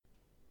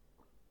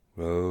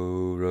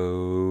Row,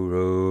 row,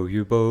 row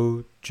your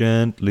boat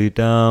gently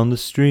down the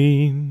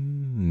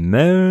stream.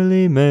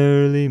 Merrily,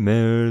 merrily,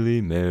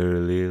 merrily,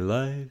 merrily,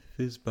 life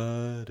is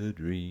but a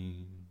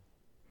dream.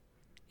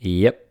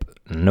 Yep,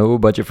 no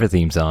budget for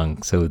theme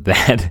song, so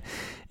that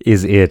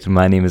is it.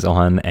 My name is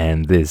Ohan,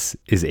 and this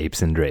is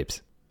Apes and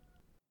Drapes.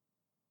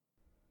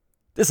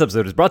 This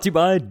episode is brought to you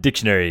by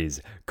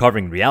dictionaries,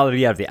 carving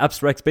reality out of the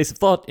abstract space of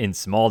thought in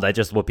small,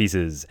 digestible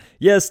pieces.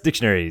 Yes,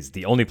 dictionaries,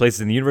 the only places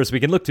in the universe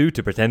we can look to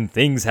pretend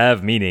things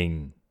have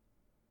meaning.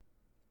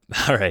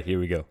 Alright, here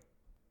we go.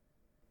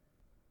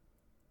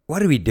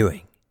 What are we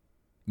doing?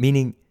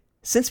 Meaning,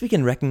 since we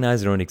can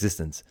recognize our own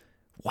existence,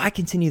 why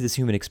continue this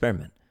human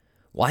experiment?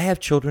 Why have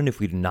children if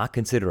we do not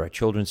consider our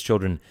children's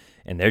children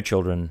and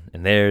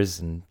theirs,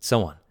 and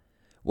so on?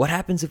 What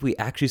happens if we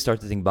actually start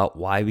to think about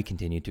why we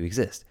continue to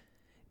exist?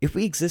 If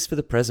we exist for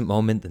the present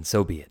moment, then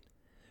so be it.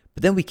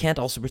 But then we can't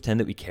also pretend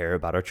that we care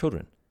about our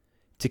children.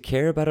 To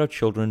care about our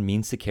children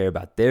means to care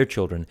about their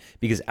children,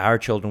 because our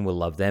children will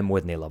love them more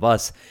than they love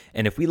us.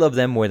 And if we love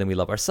them more than we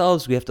love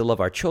ourselves, we have to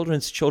love our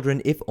children's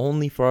children, if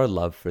only for our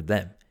love for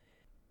them.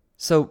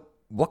 So,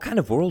 what kind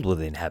of world will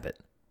they inhabit?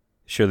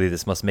 Surely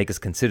this must make us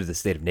consider the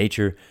state of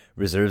nature,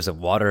 reserves of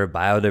water,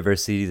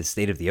 biodiversity, the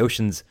state of the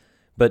oceans.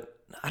 But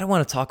I don't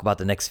want to talk about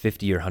the next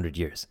 50 or 100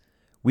 years.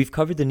 We've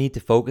covered the need to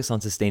focus on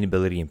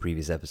sustainability in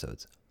previous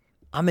episodes.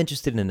 I'm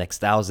interested in the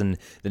next 1,000,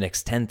 the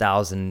next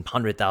 10,000,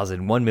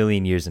 100,000, 1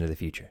 million years into the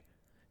future.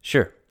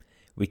 Sure,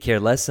 we care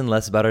less and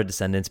less about our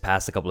descendants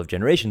past a couple of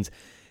generations.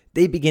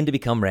 They begin to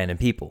become random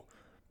people.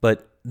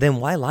 But then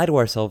why lie to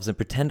ourselves and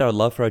pretend our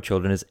love for our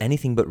children is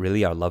anything but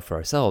really our love for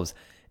ourselves,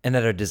 and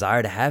that our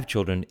desire to have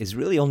children is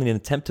really only an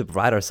attempt to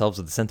provide ourselves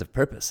with a sense of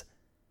purpose?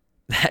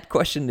 That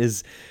question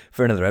is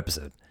for another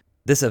episode.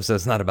 This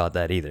episode's not about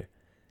that either.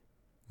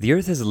 The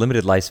Earth has a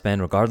limited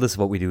lifespan regardless of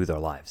what we do with our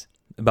lives,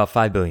 about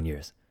 5 billion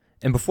years.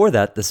 And before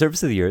that, the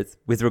surface of the Earth,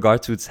 with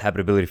regard to its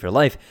habitability for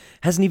life,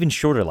 has an even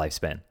shorter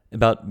lifespan,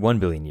 about 1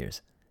 billion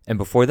years. And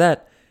before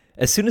that,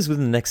 as soon as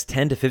within the next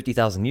 10 to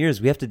 50,000 years,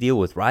 we have to deal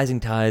with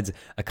rising tides,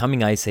 a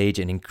coming ice age,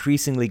 and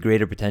increasingly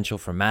greater potential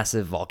for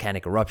massive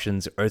volcanic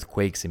eruptions,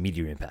 earthquakes, and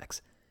meteor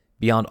impacts.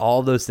 Beyond all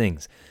of those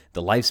things,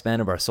 the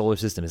lifespan of our solar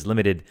system is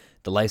limited,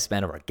 the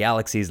lifespan of our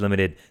galaxy is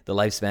limited, the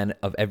lifespan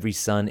of every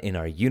sun in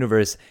our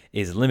universe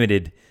is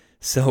limited.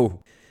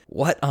 So,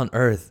 what on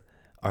earth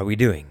are we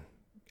doing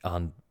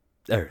on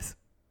Earth?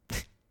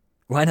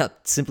 Why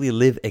not simply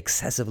live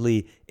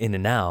excessively in the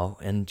now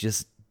and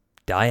just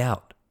die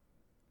out?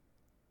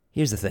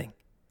 Here's the thing.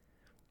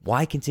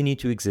 Why continue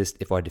to exist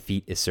if our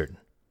defeat is certain?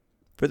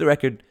 For the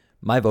record,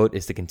 my vote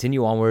is to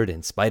continue onward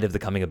in spite of the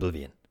coming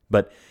oblivion.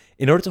 But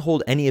in order to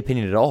hold any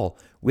opinion at all,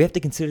 we have to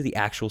consider the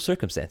actual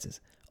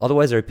circumstances.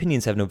 Otherwise, our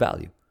opinions have no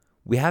value.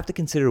 We have to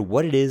consider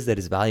what it is that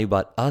is valuable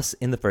about us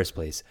in the first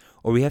place,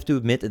 or we have to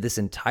admit that this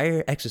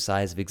entire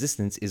exercise of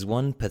existence is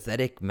one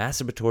pathetic,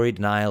 masturbatory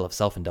denial of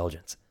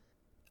self-indulgence.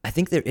 I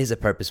think there is a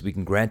purpose we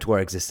can grant to our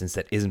existence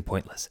that isn't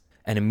pointless,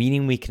 and a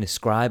meaning we can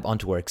ascribe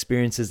onto our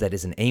experiences that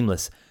isn't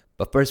aimless,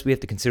 but first we have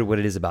to consider what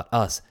it is about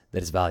us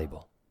that is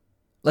valuable.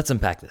 Let's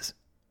unpack this.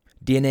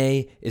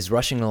 DNA is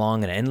rushing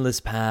along an endless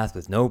path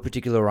with no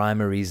particular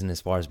rhyme or reason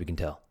as far as we can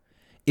tell.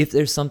 If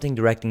there's something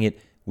directing it,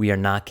 we are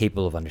not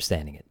capable of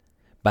understanding it.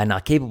 By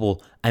not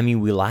capable, I mean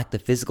we lack the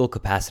physical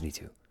capacity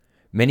to.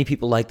 Many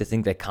people like to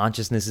think that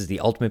consciousness is the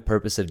ultimate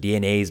purpose of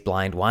DNA's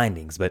blind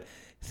windings, but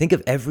think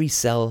of every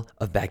cell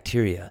of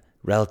bacteria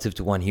relative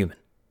to one human.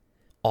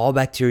 All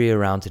bacteria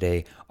around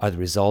today are the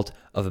result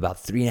of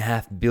about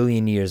 3.5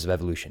 billion years of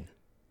evolution.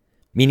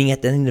 Meaning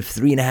at the end of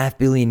 3.5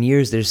 billion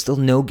years, there's still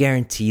no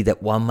guarantee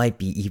that one might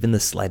be even the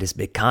slightest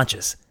bit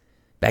conscious.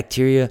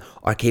 Bacteria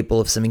are capable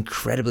of some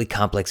incredibly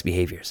complex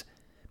behaviors.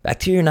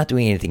 Bacteria are not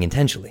doing anything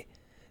intentionally.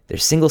 They're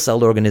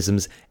single-celled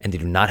organisms and they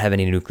do not have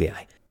any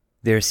nuclei.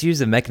 They're a series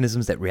of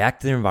mechanisms that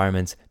react to their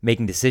environments,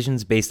 making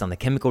decisions based on the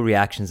chemical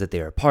reactions that they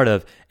are a part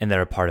of and that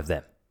are part of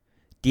them.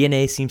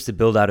 DNA seems to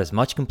build out as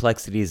much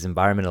complexity as the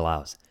environment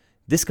allows.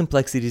 This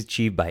complexity is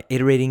achieved by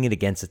iterating it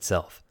against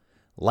itself.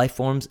 Life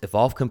forms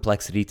evolve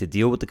complexity to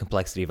deal with the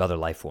complexity of other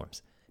life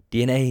forms.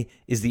 DNA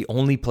is the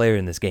only player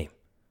in this game.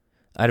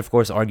 I'd of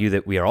course argue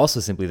that we are also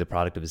simply the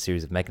product of a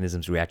series of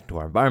mechanisms reacting to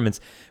our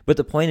environments, but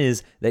the point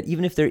is that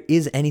even if there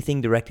is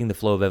anything directing the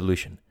flow of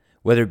evolution,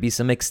 whether it be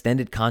some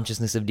extended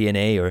consciousness of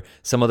DNA or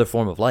some other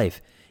form of life,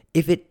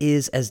 if it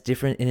is as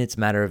different in its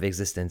matter of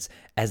existence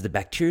as the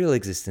bacterial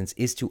existence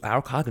is to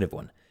our cognitive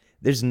one,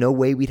 there's no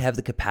way we'd have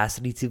the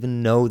capacity to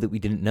even know that we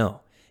didn't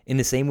know. In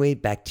the same way,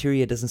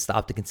 bacteria doesn't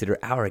stop to consider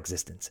our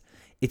existence.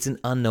 It's an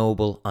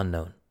unknowable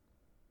unknown.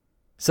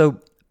 So,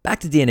 back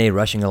to DNA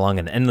rushing along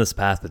an endless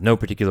path with no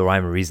particular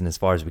rhyme or reason as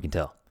far as we can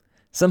tell.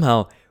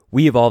 Somehow,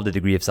 we evolved a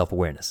degree of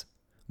self-awareness,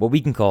 what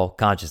we can call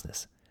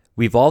consciousness.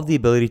 We evolved the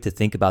ability to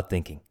think about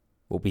thinking,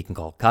 what we can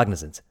call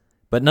cognizance.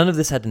 But none of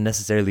this had to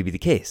necessarily be the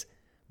case.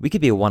 We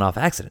could be a one-off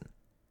accident.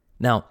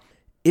 Now,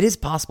 it is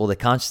possible that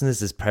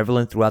consciousness is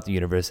prevalent throughout the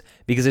universe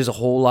because there's a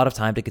whole lot of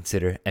time to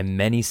consider and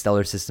many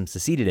stellar systems to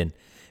seed it in.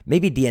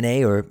 Maybe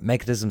DNA or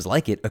mechanisms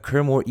like it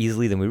occur more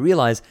easily than we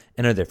realize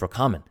and are therefore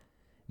common.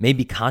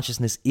 Maybe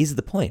consciousness is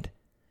the point.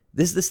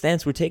 This is the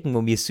stance we're taking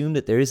when we assume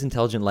that there is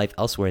intelligent life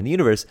elsewhere in the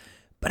universe,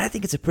 but I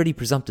think it's a pretty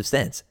presumptive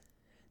stance.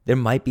 There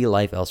might be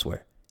life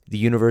elsewhere. The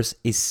universe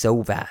is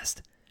so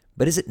vast.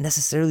 But is it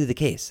necessarily the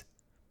case?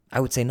 I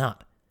would say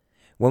not.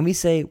 When we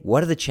say,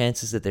 what are the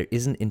chances that there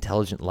isn't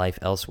intelligent life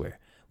elsewhere?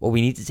 What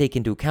we need to take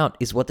into account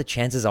is what the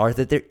chances are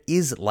that there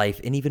is life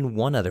in even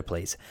one other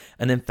place,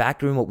 and then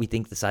factor in what we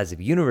think the size of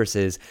the universe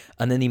is,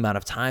 and then the amount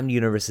of time the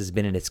universe has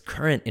been in its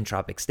current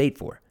entropic state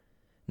for.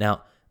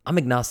 Now, I'm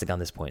agnostic on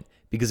this point,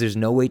 because there's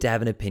no way to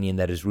have an opinion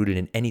that is rooted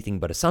in anything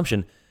but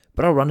assumption,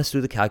 but I'll run us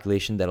through the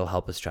calculation that'll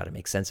help us try to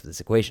make sense of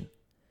this equation.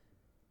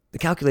 The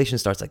calculation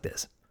starts like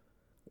this.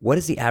 What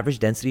is the average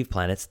density of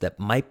planets that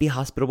might be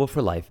hospitable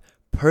for life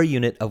per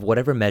unit of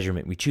whatever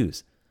measurement we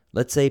choose?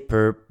 Let's say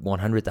per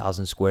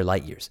 100,000 square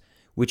light years,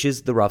 which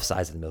is the rough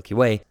size of the Milky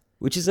Way,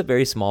 which is a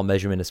very small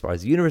measurement as far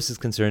as the universe is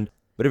concerned,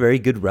 but a very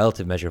good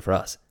relative measure for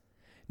us.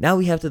 Now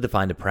we have to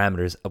define the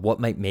parameters of what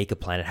might make a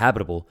planet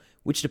habitable,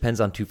 which depends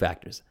on two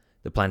factors,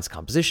 the planet's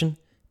composition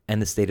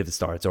and the state of the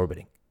star it's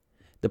orbiting.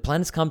 The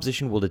planet's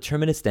composition will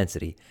determine its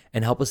density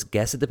and help us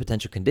guess at the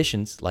potential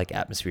conditions, like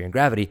atmosphere and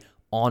gravity,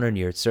 on or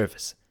near its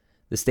surface.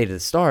 The state of the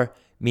star,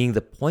 meaning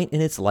the point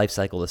in its life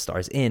cycle the star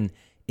is in,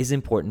 is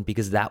important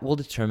because that will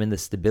determine the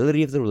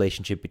stability of the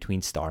relationship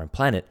between star and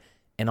planet,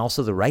 and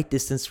also the right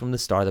distance from the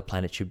star the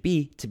planet should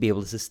be to be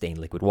able to sustain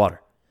liquid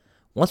water.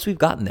 Once we've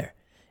gotten there,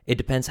 it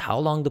depends how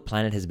long the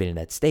planet has been in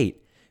that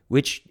state,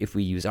 which, if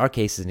we use our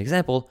case as an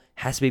example,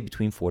 has to be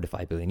between 4 to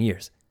 5 billion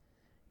years.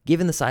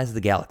 Given the size of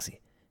the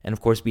galaxy, and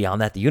of course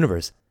beyond that the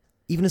universe,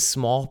 even a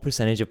small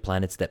percentage of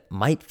planets that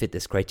might fit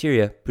this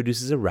criteria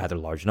produces a rather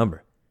large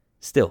number.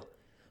 Still,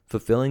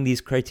 fulfilling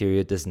these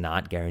criteria does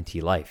not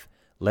guarantee life,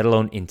 let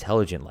alone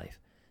intelligent life.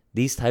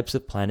 These types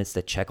of planets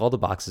that check all the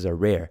boxes are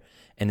rare,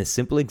 and the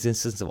simple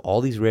existence of all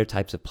these rare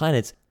types of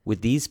planets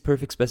with these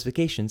perfect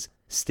specifications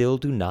still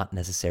do not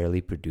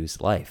necessarily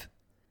produce life.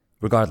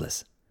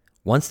 Regardless,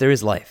 once there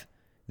is life,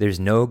 there's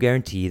no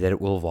guarantee that it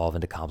will evolve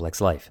into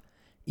complex life,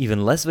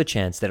 even less of a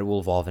chance that it will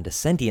evolve into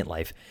sentient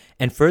life,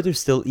 and further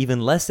still,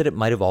 even less that it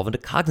might evolve into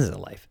cognizant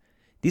life.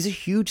 These are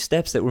huge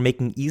steps that we're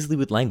making easily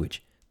with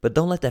language, but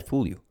don't let that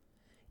fool you.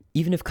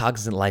 Even if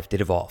cognizant life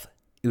did evolve,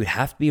 it would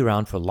have to be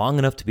around for long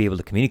enough to be able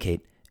to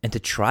communicate, and to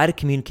try to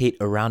communicate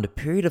around a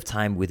period of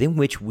time within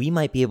which we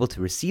might be able to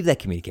receive that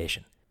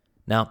communication.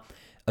 Now,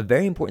 a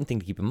very important thing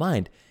to keep in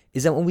mind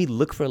is that when we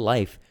look for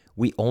life,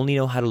 we only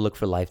know how to look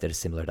for life that is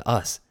similar to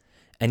us.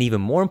 And even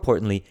more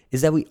importantly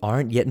is that we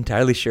aren't yet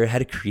entirely sure how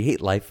to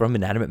create life from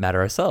inanimate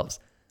matter ourselves.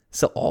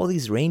 So all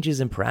these ranges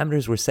and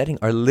parameters we're setting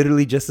are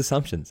literally just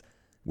assumptions.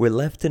 We're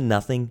left to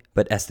nothing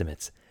but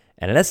estimates.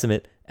 And an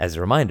estimate, as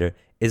a reminder,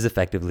 is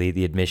effectively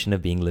the admission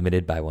of being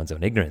limited by one's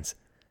own ignorance.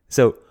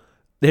 So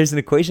there's an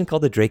equation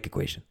called the Drake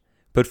equation,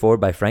 put forward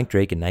by Frank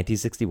Drake in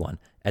 1961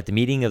 at the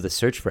meeting of the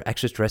Search for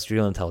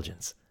Extraterrestrial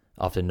Intelligence,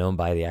 often known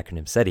by the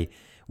acronym SETI,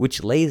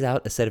 which lays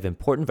out a set of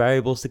important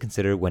variables to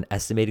consider when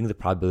estimating the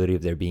probability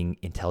of there being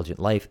intelligent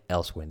life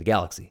elsewhere in the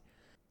galaxy.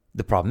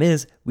 The problem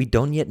is, we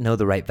don't yet know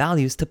the right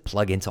values to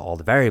plug into all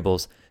the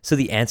variables, so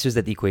the answers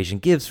that the equation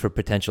gives for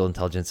potential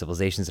intelligent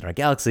civilizations in our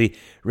galaxy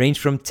range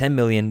from 10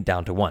 million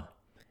down to 1,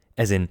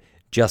 as in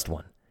just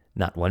 1.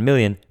 Not 1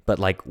 million, but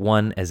like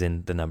 1 as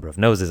in the number of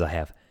noses I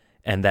have,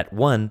 and that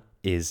 1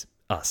 is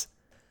us.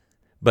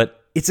 But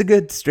it's a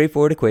good,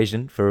 straightforward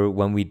equation for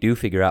when we do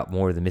figure out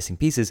more of the missing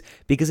pieces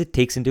because it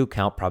takes into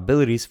account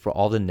probabilities for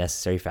all the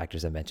necessary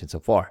factors I mentioned so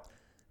far.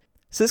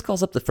 So this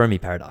calls up the Fermi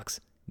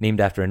paradox,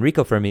 named after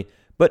Enrico Fermi,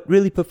 but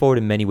really put forward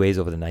in many ways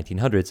over the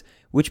 1900s,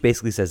 which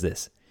basically says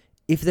this: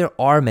 if there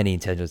are many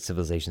intelligent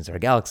civilizations in our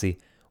galaxy,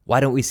 why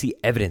don't we see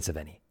evidence of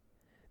any?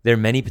 There are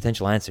many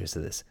potential answers to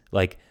this,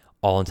 like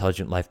all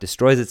intelligent life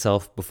destroys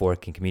itself before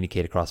it can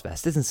communicate across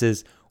vast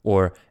distances,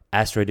 or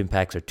asteroid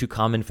impacts are too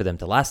common for them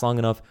to last long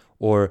enough,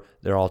 or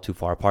they're all too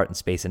far apart in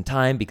space and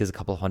time because a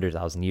couple of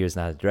 100,000 years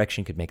in either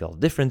direction could make all the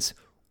difference,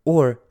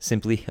 or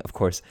simply, of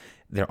course,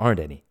 there aren't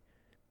any.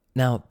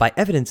 Now, by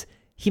evidence,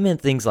 he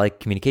meant things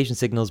like communication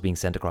signals being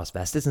sent across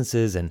vast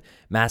distances and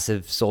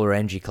massive solar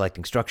energy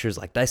collecting structures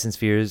like Dyson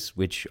spheres,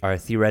 which are a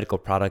theoretical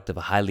product of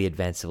a highly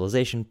advanced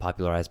civilization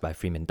popularized by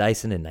Freeman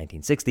Dyson in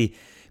 1960,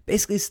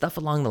 basically stuff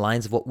along the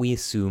lines of what we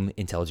assume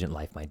intelligent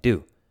life might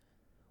do.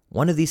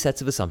 One of these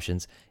sets of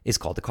assumptions is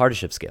called the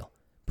Kardashev scale,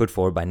 put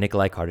forward by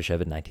Nikolai Kardashev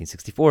in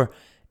 1964,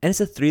 and it's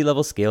a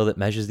 3-level scale that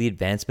measures the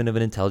advancement of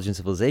an intelligent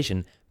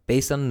civilization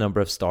based on the number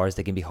of stars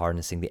they can be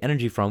harnessing the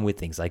energy from with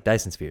things like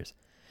Dyson spheres.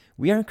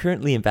 We aren't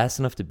currently vast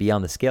enough to be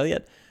on the scale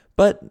yet,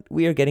 but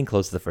we are getting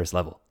close to the first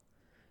level.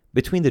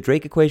 Between the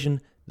Drake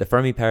equation, the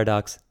Fermi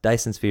paradox,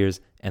 Dyson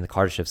spheres, and the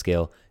Kardashev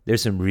scale,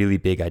 there's some really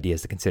big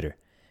ideas to consider.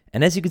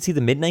 And as you can see,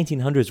 the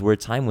mid-1900s were a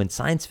time when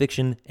science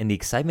fiction and the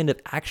excitement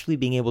of actually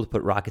being able to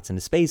put rockets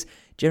into space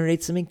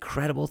generated some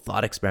incredible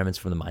thought experiments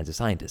from the minds of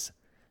scientists.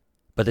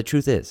 But the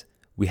truth is,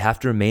 we have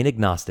to remain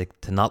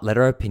agnostic to not let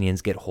our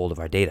opinions get hold of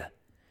our data.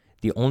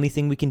 The only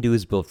thing we can do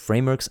is build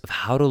frameworks of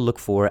how to look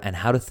for and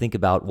how to think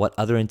about what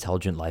other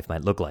intelligent life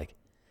might look like.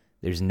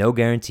 There's no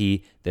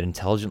guarantee that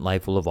intelligent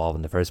life will evolve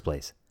in the first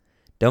place.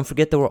 Don't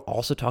forget that we're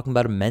also talking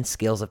about immense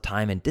scales of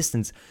time and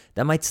distance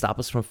that might stop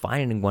us from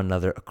finding one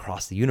another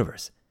across the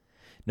universe.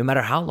 No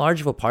matter how large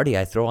of a party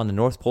I throw on the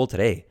North Pole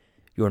today,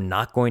 you're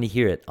not going to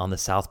hear it on the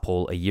South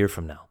Pole a year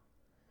from now.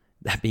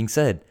 That being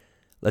said,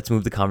 let's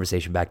move the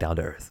conversation back down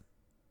to Earth.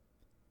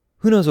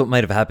 Who knows what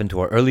might have happened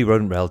to our early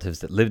rodent relatives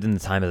that lived in the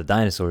time of the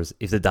dinosaurs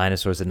if the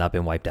dinosaurs had not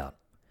been wiped out?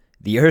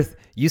 The Earth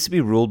used to be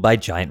ruled by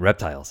giant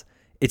reptiles.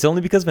 It's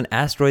only because of an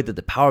asteroid that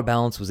the power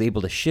balance was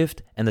able to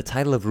shift and the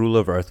title of ruler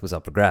of Earth was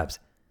up for grabs.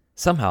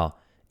 Somehow,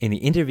 in the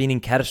intervening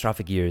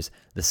catastrophic years,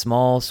 the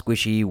small,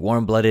 squishy,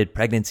 warm-blooded,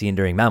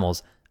 pregnancy-enduring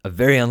mammals, a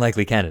very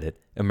unlikely candidate,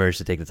 emerged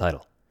to take the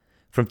title.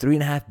 From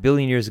 3.5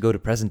 billion years ago to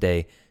present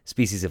day,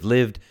 species have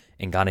lived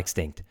and gone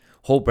extinct.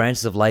 Whole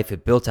branches of life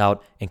have built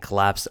out and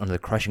collapsed under the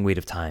crushing weight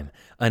of time,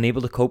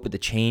 unable to cope with the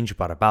change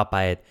brought about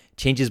by it,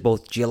 changes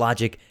both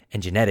geologic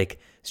and genetic,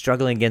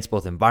 struggling against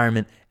both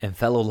environment and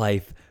fellow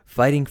life,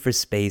 fighting for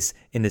space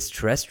in this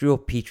terrestrial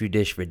petri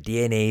dish for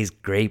DNA's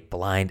great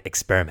blind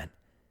experiment.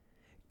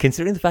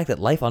 Considering the fact that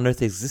life on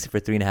Earth existed for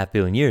 3.5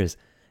 billion years,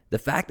 the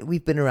fact that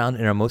we've been around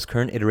in our most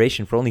current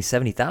iteration for only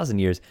 70,000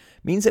 years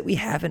means that we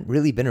haven't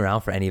really been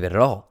around for any of it at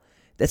all.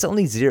 That's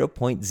only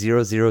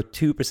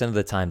 0.002% of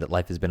the time that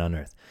life has been on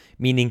Earth,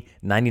 meaning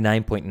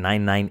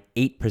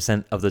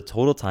 99.998% of the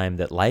total time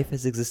that life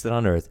has existed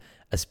on Earth,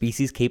 a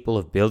species capable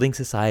of building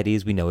society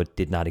as we know it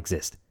did not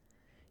exist.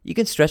 You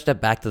can stretch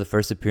that back to the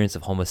first appearance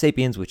of Homo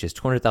sapiens, which is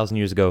 200,000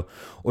 years ago,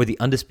 or the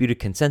undisputed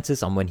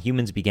consensus on when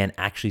humans began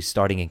actually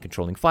starting and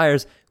controlling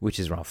fires, which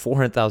is around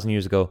 400,000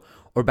 years ago,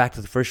 or back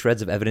to the first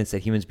shreds of evidence that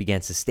humans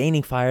began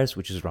sustaining fires,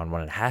 which is around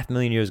 1.5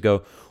 million years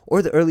ago,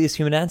 or the earliest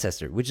human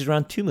ancestor, which is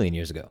around 2 million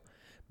years ago.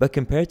 But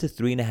compared to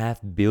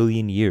 3.5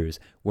 billion years,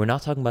 we're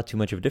not talking about too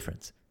much of a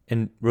difference.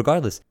 And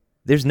regardless,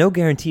 there's no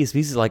guarantee a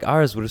species like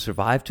ours would have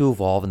survived to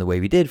evolve in the way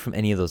we did from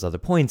any of those other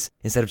points,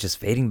 instead of just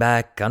fading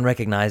back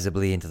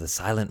unrecognizably into the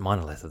silent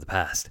monolith of the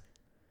past.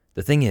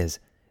 The thing is,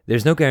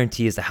 there's no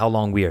guarantee as to how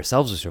long we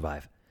ourselves will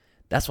survive.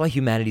 That's why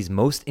humanity's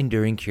most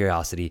enduring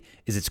curiosity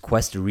is its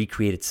quest to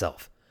recreate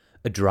itself,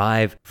 a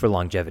drive for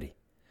longevity.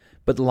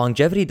 But the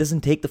longevity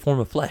doesn't take the form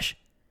of flesh.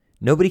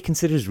 Nobody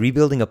considers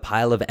rebuilding a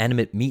pile of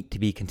animate meat to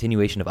be a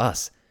continuation of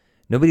us.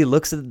 Nobody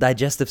looks at the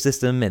digestive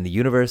system and the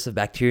universe of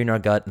bacteria in our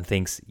gut and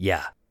thinks,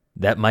 yeah,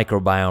 that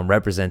microbiome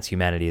represents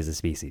humanity as a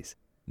species.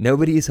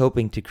 Nobody is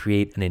hoping to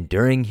create an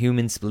enduring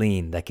human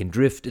spleen that can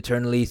drift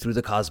eternally through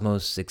the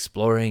cosmos,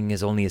 exploring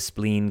as only a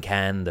spleen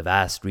can the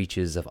vast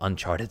reaches of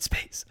uncharted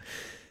space.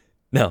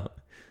 No,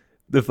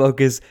 the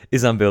focus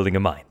is on building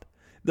a mind.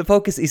 The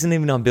focus isn't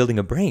even on building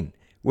a brain.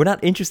 We're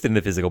not interested in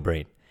the physical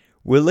brain.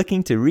 We're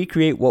looking to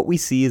recreate what we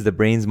see as the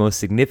brain's most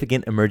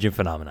significant emergent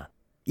phenomena.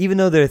 Even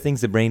though there are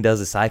things the brain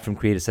does aside from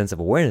create a sense of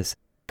awareness,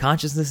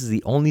 consciousness is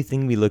the only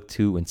thing we look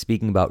to when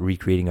speaking about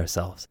recreating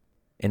ourselves.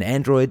 An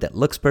android that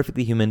looks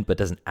perfectly human but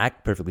doesn't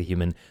act perfectly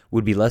human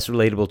would be less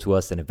relatable to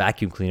us than a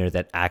vacuum cleaner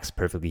that acts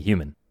perfectly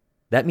human.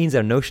 That means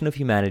our notion of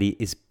humanity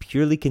is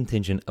purely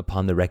contingent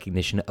upon the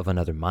recognition of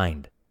another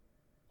mind.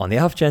 On the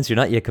off chance you're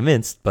not yet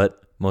convinced,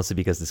 but mostly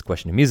because this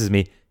question amuses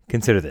me,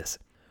 consider this.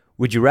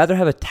 Would you rather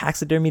have a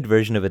taxidermied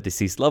version of a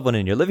deceased loved one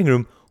in your living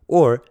room,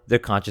 or their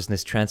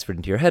consciousness transferred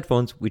into your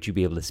headphones, which you'd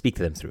be able to speak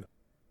to them through?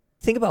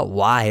 Think about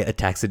why a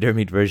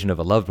taxidermied version of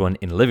a loved one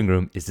in a living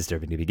room is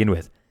disturbing to begin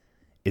with.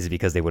 Is it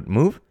because they wouldn't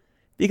move?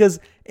 Because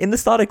in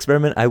this thought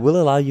experiment, I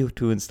will allow you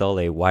to install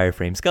a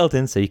wireframe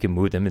skeleton so you can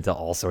move them into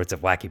all sorts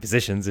of wacky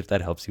positions if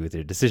that helps you with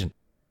your decision.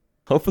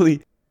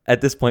 Hopefully,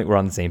 at this point, we're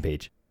on the same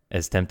page,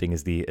 as tempting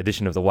as the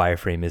addition of the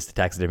wireframe is to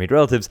taxidermied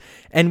relatives,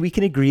 and we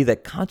can agree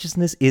that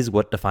consciousness is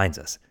what defines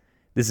us.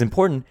 This is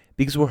important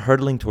because we're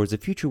hurtling towards a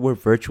future where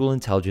virtual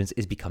intelligence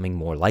is becoming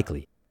more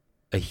likely.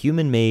 A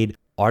human-made,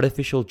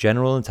 artificial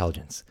general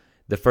intelligence,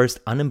 the first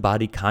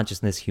unembodied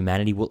consciousness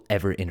humanity will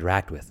ever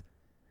interact with.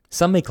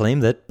 Some may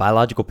claim that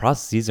biological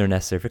processes are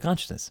necessary for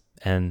consciousness,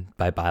 and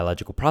by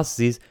biological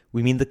processes,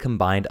 we mean the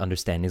combined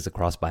understandings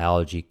across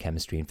biology,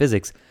 chemistry, and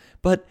physics.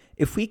 But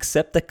if we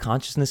accept that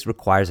consciousness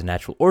requires a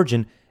natural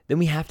origin, then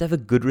we have to have a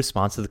good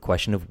response to the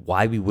question of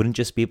why we wouldn't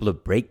just be able to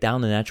break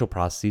down the natural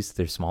processes to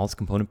their smallest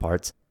component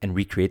parts and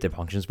recreate their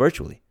functions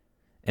virtually.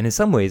 And in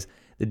some ways,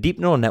 the deep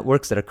neural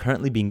networks that are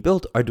currently being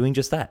built are doing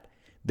just that.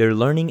 They're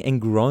learning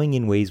and growing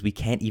in ways we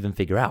can't even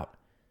figure out.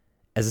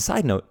 As a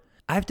side note,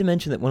 I have to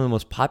mention that one of the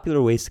most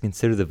popular ways to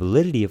consider the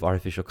validity of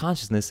artificial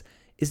consciousness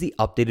is the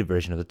updated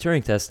version of the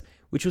Turing test,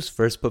 which was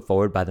first put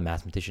forward by the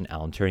mathematician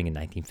Alan Turing in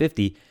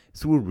 1950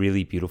 through a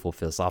really beautiful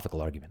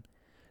philosophical argument.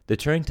 The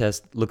Turing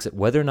test looks at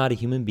whether or not a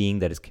human being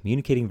that is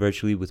communicating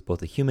virtually with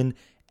both a human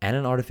and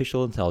an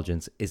artificial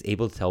intelligence is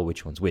able to tell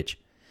which one's which.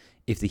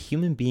 If the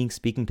human being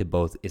speaking to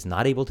both is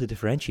not able to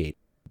differentiate,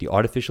 the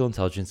artificial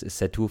intelligence is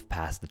said to have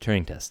passed the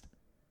Turing test.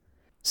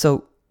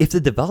 So, if the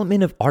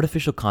development of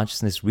artificial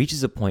consciousness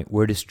reaches a point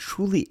where it is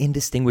truly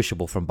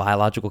indistinguishable from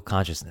biological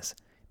consciousness,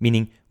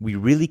 meaning we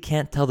really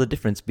can't tell the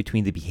difference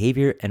between the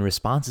behavior and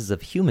responses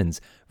of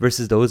humans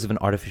versus those of an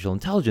artificial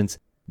intelligence,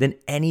 then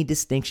any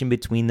distinction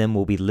between them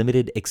will be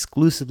limited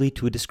exclusively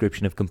to a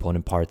description of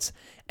component parts,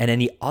 and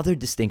any other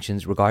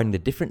distinctions regarding the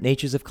different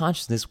natures of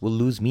consciousness will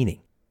lose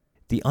meaning.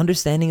 The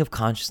understanding of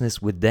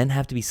consciousness would then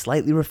have to be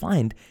slightly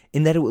refined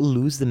in that it will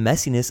lose the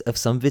messiness of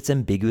some of its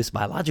ambiguous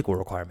biological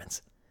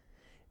requirements.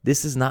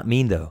 This does not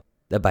mean, though,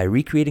 that by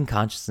recreating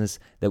consciousness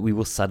that we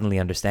will suddenly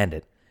understand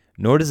it,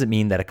 nor does it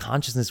mean that a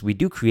consciousness we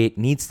do create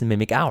needs to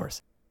mimic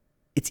ours.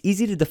 It's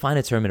easy to define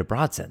a term in a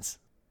broad sense,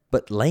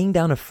 but laying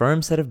down a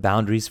firm set of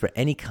boundaries for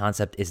any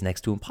concept is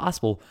next to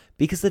impossible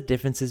because the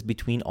differences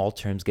between all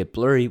terms get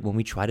blurry when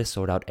we try to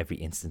sort out every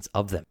instance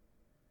of them.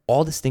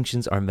 All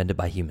distinctions are invented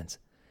by humans.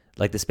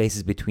 Like the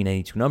spaces between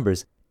any two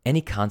numbers,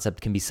 any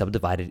concept can be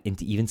subdivided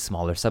into even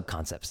smaller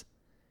subconcepts.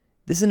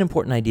 This is an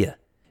important idea,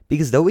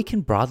 because though we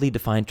can broadly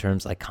define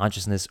terms like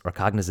consciousness or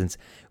cognizance,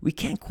 we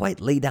can't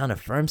quite lay down a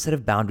firm set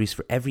of boundaries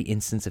for every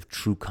instance of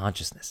true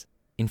consciousness.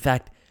 In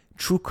fact,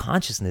 true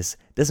consciousness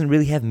doesn't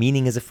really have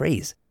meaning as a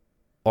phrase.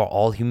 Are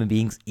all human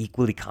beings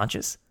equally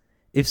conscious?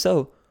 If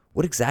so,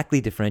 what exactly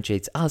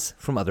differentiates us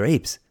from other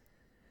apes?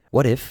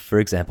 What if, for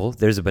example,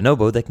 there's a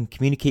bonobo that can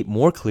communicate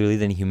more clearly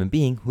than a human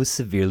being who is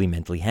severely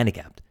mentally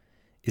handicapped?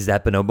 Is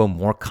that bonobo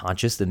more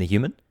conscious than the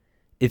human?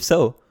 If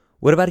so,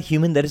 what about a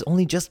human that is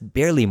only just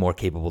barely more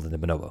capable than the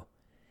bonobo?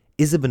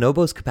 Is the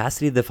bonobo's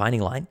capacity the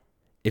defining line?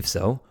 If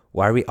so,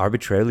 why are we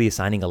arbitrarily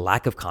assigning a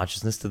lack of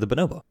consciousness to the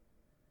bonobo?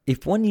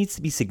 If one needs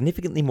to be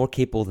significantly more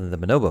capable than the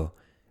bonobo,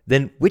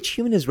 then which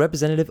human is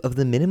representative of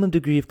the minimum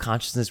degree of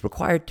consciousness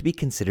required to be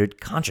considered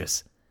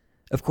conscious?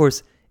 Of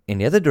course, in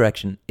the other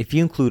direction, if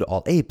you include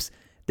all apes,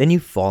 then you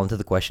fall into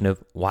the question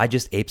of why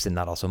just apes and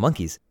not also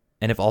monkeys?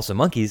 And if also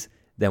monkeys,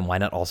 then why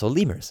not also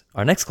lemurs,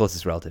 our next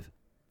closest relative?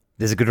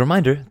 There's a good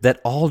reminder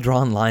that all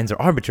drawn lines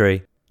are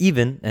arbitrary,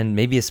 even, and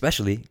maybe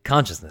especially,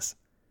 consciousness.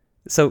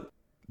 So,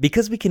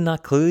 because we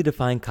cannot clearly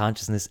define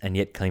consciousness and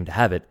yet claim to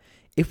have it,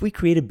 if we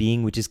create a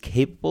being which is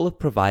capable of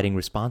providing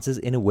responses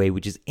in a way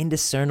which is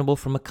indiscernible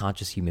from a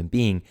conscious human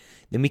being,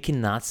 then we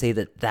cannot say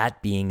that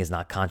that being is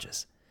not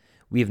conscious.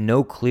 We have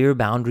no clear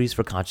boundaries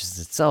for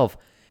consciousness itself.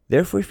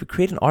 Therefore, if we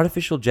create an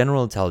artificial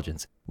general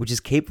intelligence which is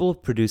capable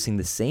of producing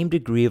the same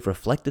degree of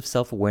reflective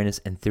self-awareness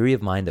and theory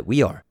of mind that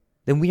we are,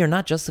 then we are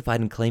not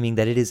justified in claiming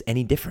that it is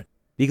any different,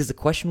 because the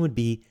question would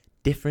be,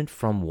 different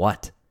from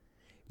what?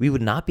 We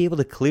would not be able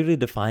to clearly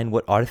define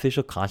what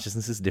artificial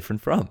consciousness is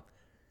different from.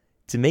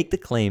 To make the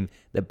claim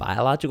that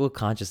biological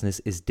consciousness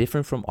is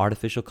different from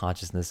artificial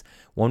consciousness,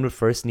 one would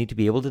first need to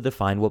be able to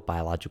define what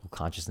biological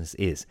consciousness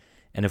is.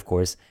 And of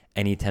course,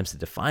 any attempts to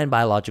define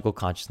biological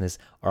consciousness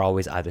are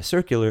always either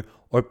circular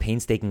or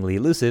painstakingly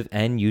elusive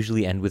and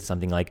usually end with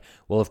something like,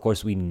 well, of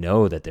course we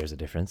know that there's a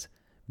difference.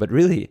 But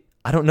really,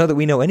 I don't know that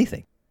we know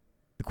anything.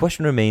 The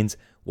question remains,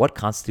 what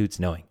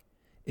constitutes knowing?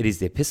 It is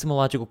the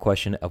epistemological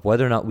question of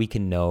whether or not we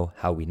can know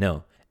how we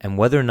know, and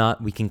whether or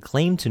not we can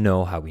claim to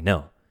know how we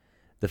know.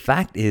 The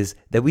fact is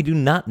that we do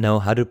not know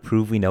how to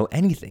prove we know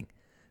anything.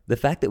 The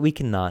fact that we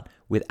cannot,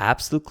 with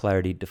absolute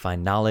clarity,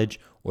 define knowledge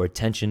or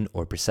attention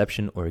or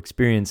perception or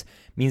experience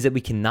means that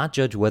we cannot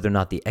judge whether or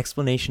not the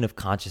explanation of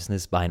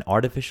consciousness by an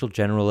artificial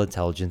general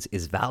intelligence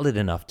is valid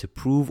enough to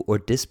prove or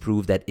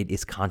disprove that it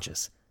is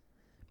conscious.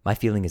 My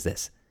feeling is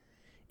this: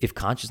 if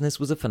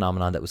consciousness was a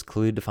phenomenon that was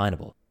clearly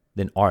definable,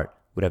 then art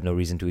would have no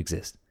reason to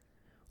exist.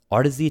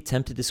 Art is the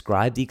attempt to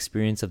describe the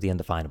experience of the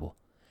undefinable.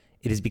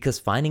 It is because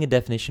finding a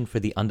definition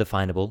for the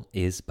undefinable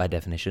is, by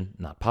definition,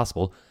 not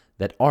possible,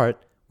 that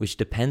art, which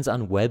depends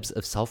on webs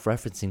of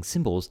self-referencing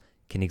symbols,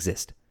 can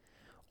exist.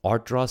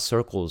 Art draws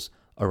circles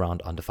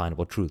around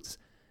undefinable truths.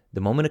 The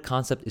moment a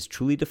concept is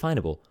truly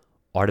definable,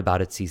 art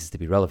about it ceases to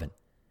be relevant.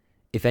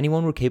 If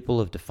anyone were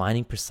capable of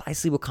defining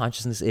precisely what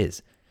consciousness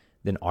is,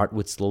 then art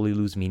would slowly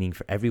lose meaning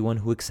for everyone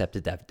who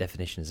accepted that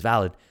definition as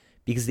valid,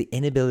 because the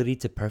inability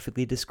to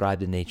perfectly describe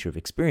the nature of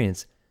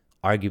experience,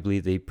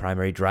 arguably the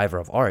primary driver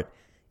of art,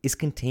 is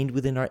contained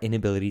within our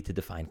inability to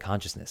define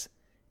consciousness.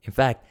 In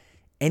fact,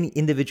 any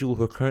individual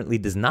who currently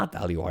does not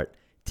value art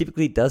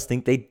typically does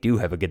think they do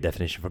have a good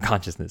definition for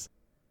consciousness.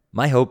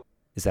 My hope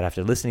is that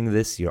after listening to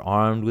this, you're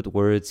armed with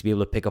words to be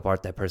able to pick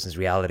apart that person's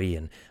reality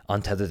and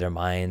untether their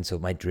mind so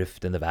it might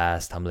drift in the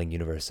vast, humbling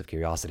universe of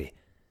curiosity.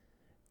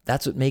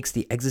 That's what makes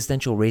the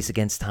existential race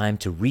against time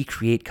to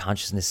recreate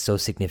consciousness so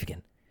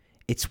significant.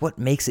 It's what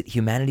makes it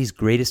humanity's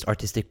greatest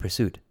artistic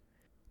pursuit.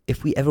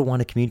 If we ever want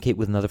to communicate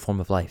with another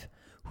form of life,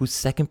 whose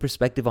second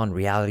perspective on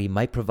reality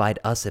might provide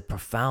us a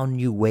profound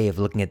new way of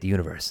looking at the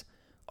universe,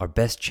 our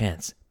best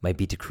chance might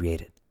be to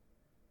create it.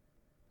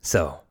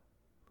 So,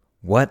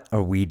 what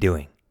are we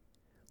doing?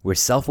 We're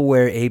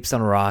self-aware apes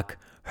on a rock,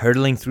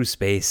 hurtling through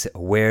space,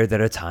 aware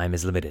that our time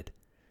is limited.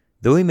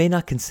 Though we may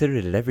not consider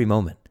it at every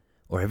moment,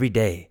 or every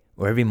day,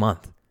 or every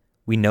month,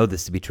 we know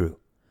this to be true,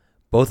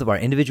 both of our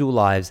individual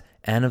lives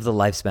and of the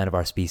lifespan of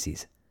our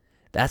species.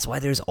 That's why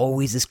there's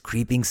always this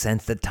creeping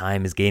sense that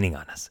time is gaining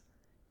on us.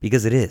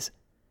 Because it is.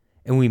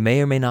 And we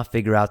may or may not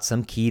figure out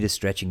some key to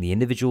stretching the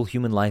individual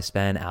human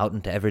lifespan out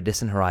into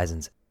ever-distant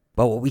horizons,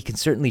 but what we can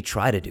certainly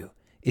try to do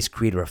is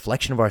create a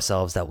reflection of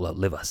ourselves that will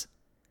outlive us.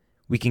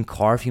 We can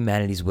carve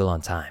humanity's will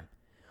on time.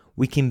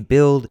 We can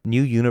build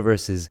new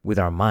universes with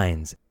our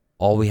minds.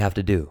 All we have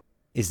to do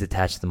is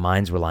detach the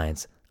mind's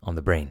reliance on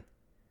the brain.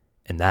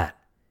 And that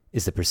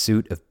is the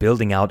pursuit of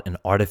building out an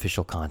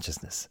artificial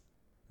consciousness.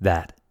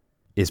 That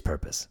is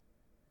purpose.